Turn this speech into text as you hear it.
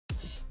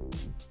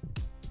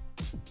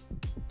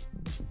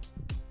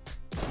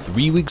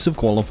3 weeks of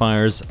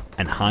qualifiers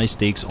and high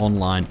stakes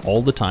online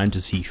all the time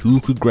to see who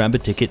could grab a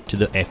ticket to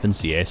the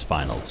FNCS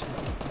finals.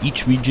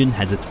 Each region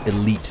has its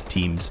elite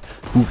teams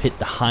who've hit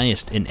the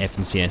highest in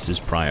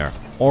FNCS's prior,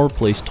 or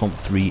placed top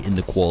 3 in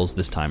the quals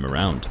this time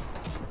around.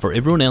 For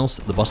everyone else,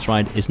 the bus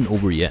ride isn't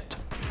over yet.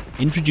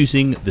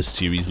 Introducing the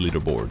Series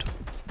Leaderboard.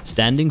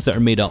 Standings that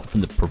are made up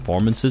from the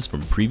performances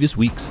from previous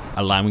weeks,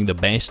 allowing the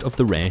best of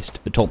the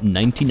rest, the top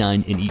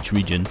 99 in each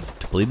region,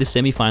 to play the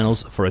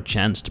semi-finals for a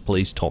chance to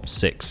place top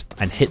 6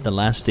 and hit the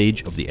last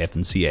stage of the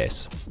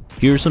FNCS.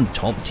 Here are some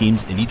top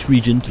teams in each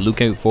region to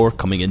look out for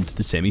coming into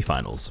the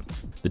semi-finals.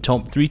 The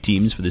top 3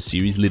 teams for the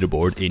series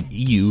leaderboard in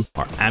EU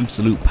are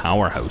absolute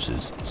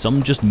powerhouses,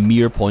 some just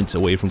mere points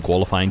away from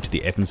qualifying to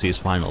the FNCS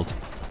finals.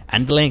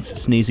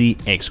 Anderlecht's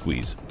Snazy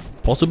X-Squeeze,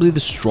 possibly the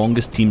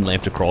strongest team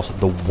left across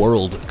the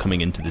world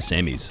coming into the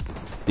semis.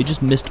 They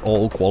just missed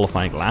all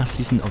qualifying last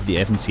season of the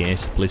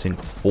FNCS, placing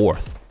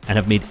 4th, and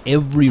have made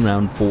every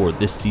round 4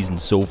 this season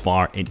so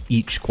far in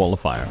each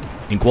qualifier.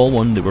 In Qual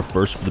 1 they were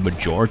first for the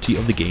majority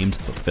of the games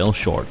but fell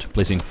short,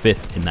 placing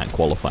 5th in that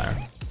qualifier.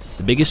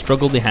 The biggest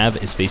struggle they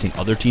have is facing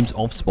other teams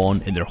off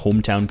spawn in their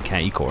hometown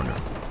Catty Corner.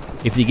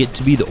 If they get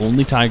to be the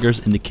only Tigers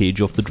in the cage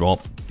off the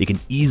drop, they can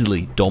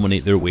easily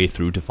dominate their way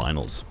through to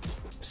finals.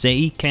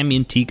 Sei, Cammy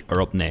and Teak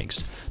are up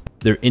next.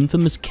 Their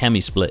infamous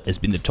Cammy split has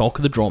been the talk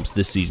of the drops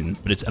this season,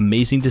 but it's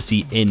amazing to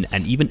see in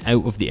and even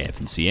out of the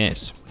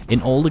FNCS.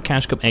 In all the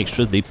Cash Cup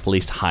extras they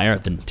placed higher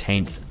than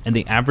 10th, and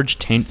they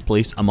averaged 10th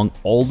place among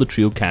all the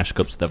trio Cash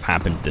Cups that have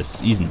happened this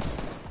season.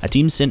 A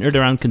team centered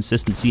around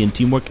consistency and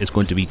teamwork is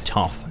going to be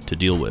tough to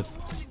deal with.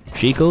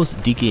 Shakos,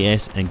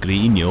 DKS and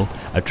Greinho,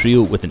 a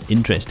trio with an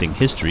interesting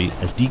history,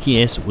 as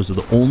DKS was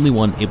the only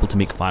one able to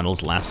make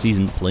finals last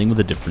season playing with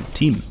a different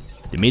team.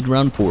 They made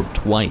round 4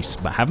 twice,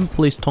 but haven't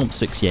placed top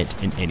 6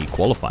 yet in any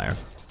qualifier.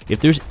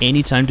 If there's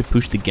any time to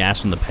push the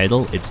gas on the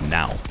pedal, it's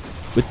now.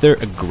 With their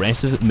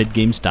aggressive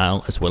mid-game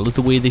style, as well as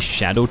the way they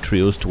shadow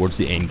trios towards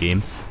the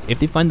endgame, if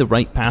they find the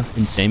right path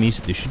in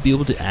semis, they should be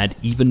able to add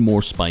even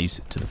more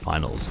spice to the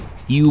finals.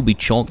 EU will be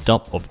chalked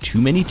up of too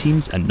many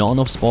teams and not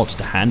enough spots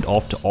to hand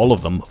off to all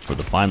of them for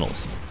the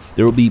finals.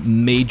 There will be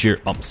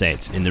major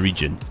upsets in the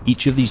region.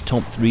 Each of these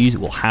top 3s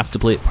will have to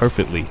play it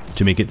perfectly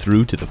to make it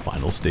through to the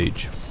final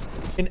stage.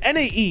 In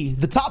NAE,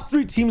 the top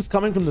 3 teams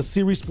coming from the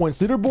series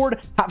points leaderboard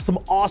have some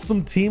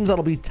awesome teams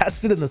that'll be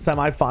tested in the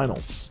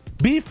semifinals.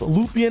 Beef,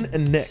 Lupian,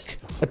 and Nick,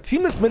 a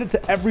team that's made it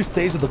to every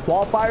stage of the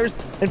qualifiers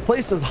and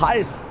placed as high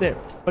as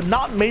 5th, but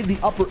not made the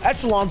upper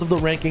echelons of the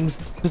rankings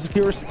to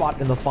secure a spot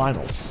in the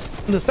finals.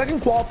 In the second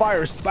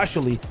qualifier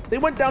especially, they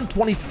went down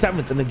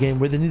 27th in the game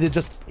where they needed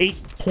just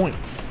 8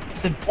 points.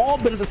 They've all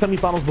been at the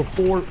semifinals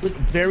before with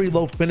very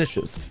low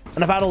finishes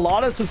and have had a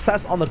lot of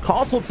success on the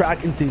console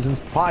track in seasons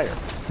prior.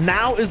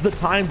 Now is the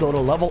time though to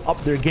level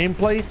up their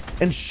gameplay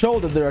and show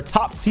that they're a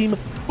top team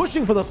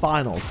pushing for the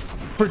finals.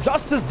 For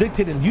Justice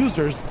dictating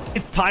users,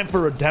 it's time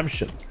for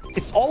redemption.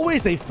 It's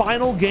always a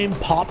final game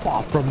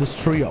pop-off from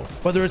this trio,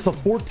 whether it's a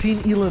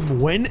 14 elim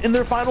win in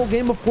their final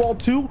game of Qual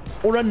 2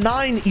 or a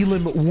 9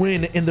 elim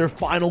win in their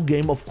final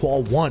game of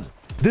Qual 1.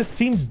 This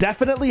team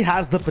definitely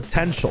has the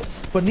potential,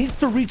 but needs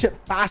to reach it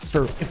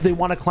faster if they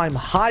want to climb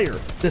higher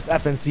this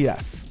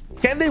FNCS.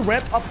 Can they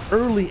ramp up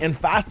early and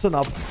fast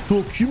enough to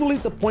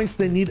accumulate the points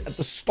they need at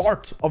the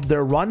start of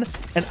their run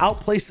and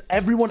outplace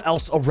everyone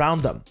else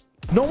around them?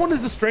 No one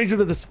is a stranger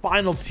to this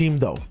final team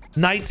though.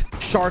 Knight,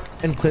 Shark,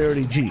 and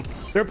Clarity G.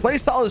 Their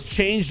playstyle has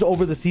changed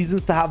over the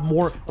seasons to have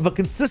more of a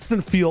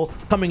consistent feel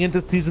coming into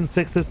Season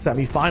 6's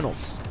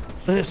semifinals.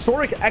 The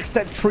historic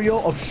X-Set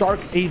trio of Shark,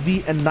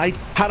 AV, and Knight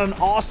had an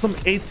awesome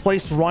 8th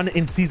place run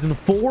in Season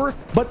 4,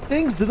 but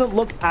things didn't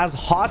look as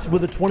hot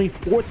with a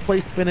 24th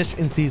place finish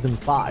in Season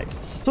 5.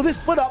 So they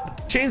split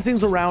up, changed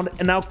things around,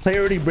 and now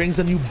Clarity brings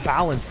a new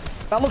balance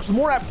that looks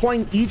more at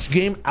playing each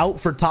game out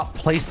for top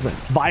placement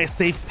via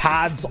safe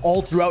paths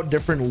all throughout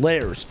different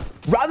layers,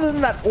 rather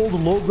than that old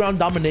low ground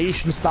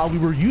domination style we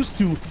were used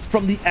to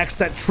from the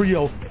X-Set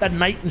trio that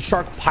Knight and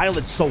Shark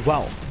pilot so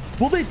well.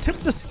 Will they tip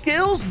the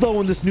scales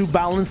though in this new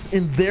balance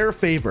in their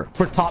favor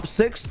for top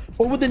 6,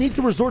 or would they need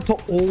to resort to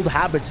old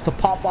habits to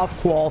pop off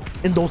Qual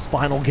in those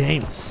final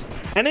games?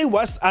 NA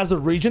West as a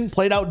region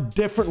played out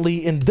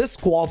differently in this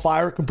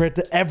qualifier compared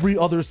to every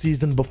other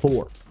season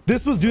before.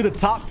 This was due to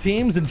top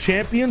teams and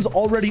champions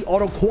already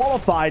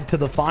auto-qualified to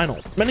the final.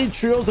 Many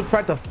trios have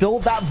tried to fill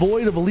that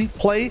void of elite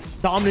play,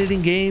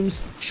 dominating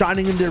games,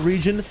 shining in their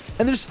region,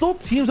 and there's still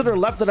teams that are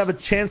left that have a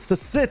chance to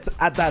sit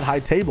at that high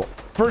table.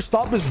 First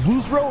up is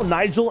Boozro,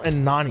 Nigel,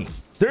 and Nani.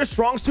 Their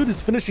strong suit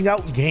is finishing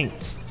out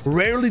games.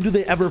 Rarely do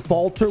they ever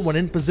falter when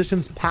in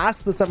positions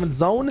past the 7th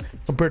zone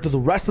compared to the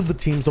rest of the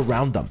teams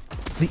around them.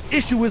 The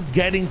issue is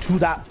getting to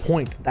that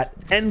point, that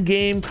end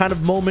game kind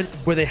of moment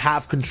where they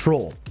have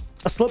control.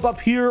 A slip up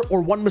here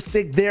or one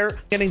mistake there,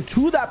 getting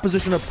to that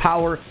position of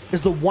power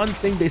is the one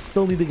thing they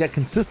still need to get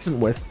consistent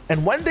with.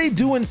 And when they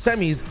do in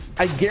semis,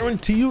 I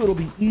guarantee you it'll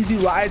be easy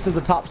rides to the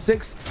top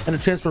 6 and a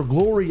chance for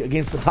glory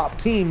against the top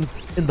teams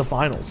in the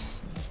finals.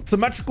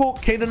 Symmetrical,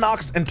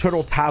 Cadenox, and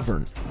Turtle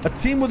Tavern, a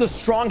team with a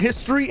strong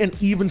history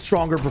and even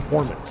stronger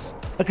performance.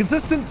 A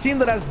consistent team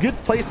that has good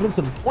placements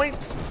and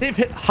points. They've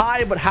hit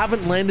high but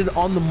haven't landed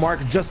on the mark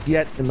just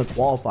yet in the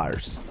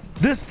qualifiers.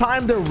 This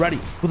time they're ready,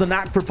 with a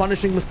knack for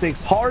punishing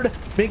mistakes hard,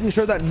 making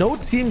sure that no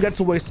team gets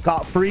away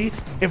scot-free.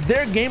 If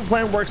their game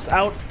plan works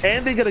out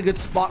and they get a good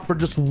spot for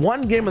just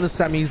one game in the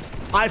semis,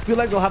 I feel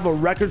like they'll have a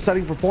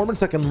record-setting performance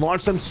that can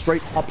launch them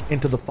straight up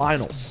into the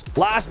finals.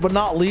 Last but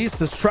not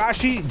least is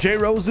Trashy, J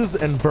Roses,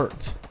 and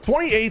Bert.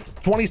 28th,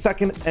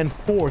 22nd, and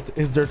 4th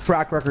is their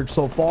track record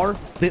so far.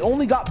 They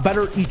only got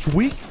better each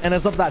week, and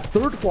as of that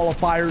third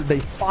qualifier, they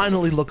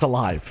finally look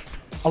alive.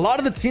 A lot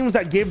of the teams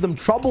that gave them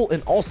trouble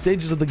in all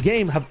stages of the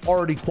game have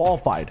already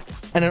qualified.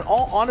 And in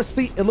all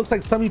honesty, it looks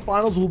like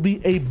semifinals will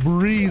be a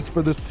breeze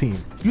for this team.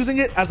 Using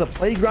it as a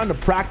playground to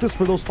practice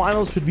for those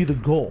finals should be the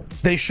goal.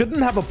 They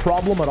shouldn't have a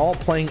problem at all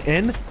playing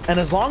in, and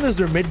as long as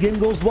their mid game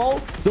goes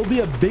well, they'll be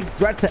a big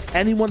threat to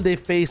anyone they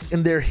face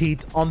in their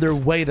heat on their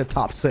way to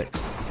top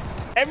 6.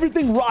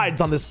 Everything rides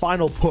on this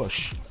final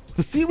push.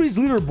 The series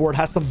leaderboard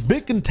has some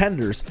big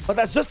contenders, but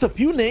that's just a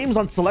few names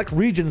on select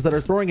regions that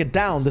are throwing it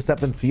down this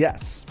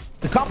FNCS.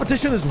 The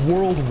competition is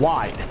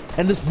worldwide,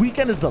 and this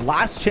weekend is the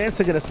last chance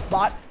to get a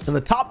spot in the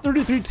top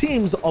 33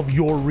 teams of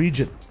your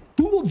region.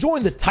 Who will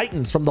join the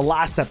Titans from the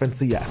last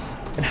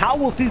FNCS? And how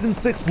will Season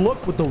 6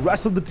 look with the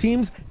rest of the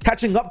teams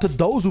catching up to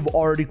those who've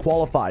already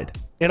qualified?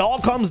 It all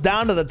comes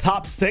down to the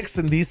top 6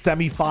 in these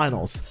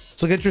semifinals.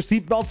 So get your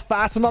seatbelts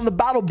fastened on the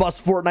battle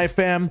bus, Fortnite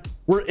fam.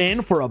 We're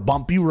in for a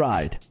bumpy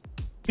ride.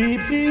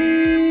 Beep,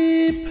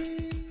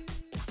 beep.